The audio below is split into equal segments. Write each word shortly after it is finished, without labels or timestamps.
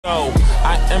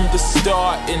I am the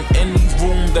star in any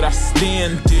room that I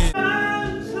stand in.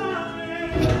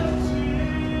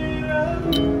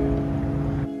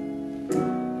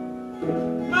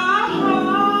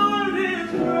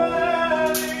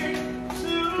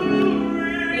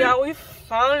 Y'all, we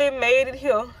finally made it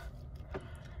here.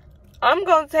 I'm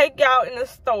gonna take y'all in the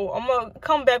store. I'm gonna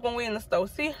come back when we in the store.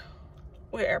 See,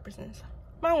 we're Epperson's.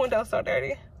 My window's so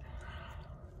dirty.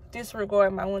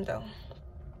 Disregard my window.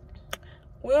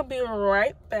 We'll be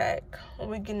right back when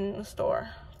we get in the store.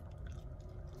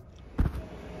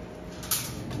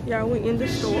 Y'all, we in the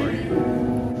store.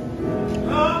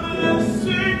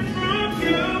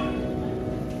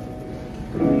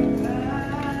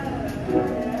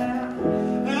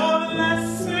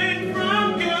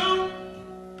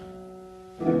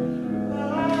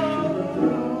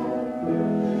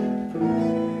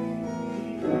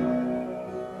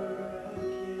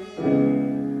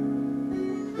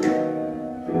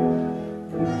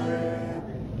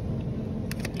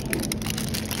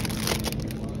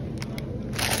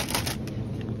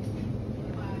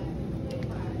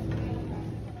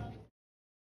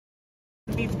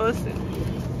 Be busted.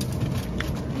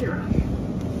 Here.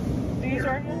 These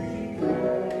right here.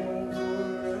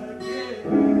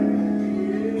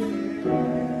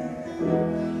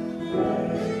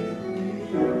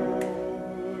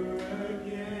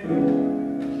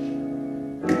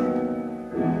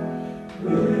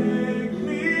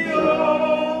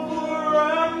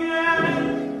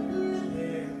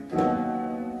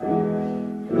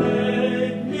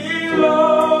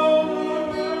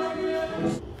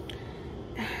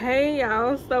 Hey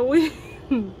y'all, so we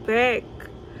back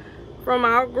from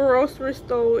our grocery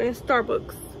store in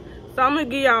Starbucks. So I'm gonna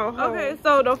give y'all okay,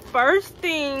 so the first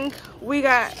thing we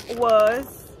got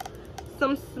was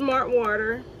some smart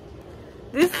water.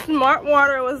 This smart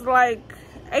water was like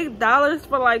 $8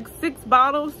 for like 6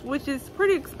 bottles, which is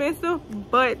pretty expensive,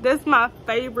 but that's my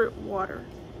favorite water.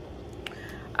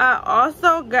 I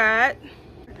also got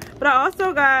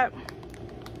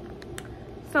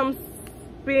some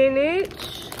spinach.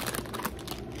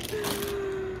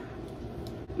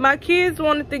 My kids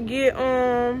wanted to get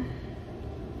to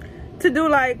do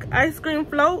like ice cream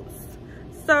floats,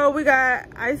 so we got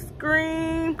ice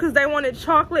cream because they wanted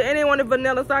chocolate and they wanted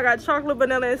vanilla, so I got chocolate,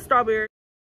 vanilla, and strawberry.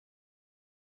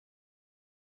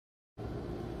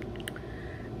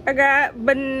 I got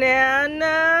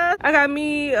banana. I got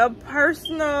me a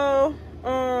personal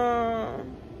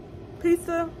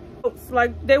pizza.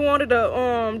 Like they wanted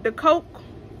the Coke,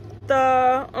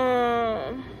 the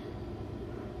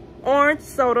orange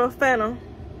soda, Fanta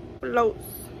floats.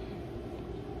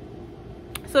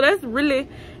 So that's really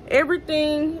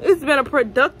everything. It's been a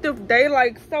productive day,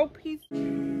 like so peaceful.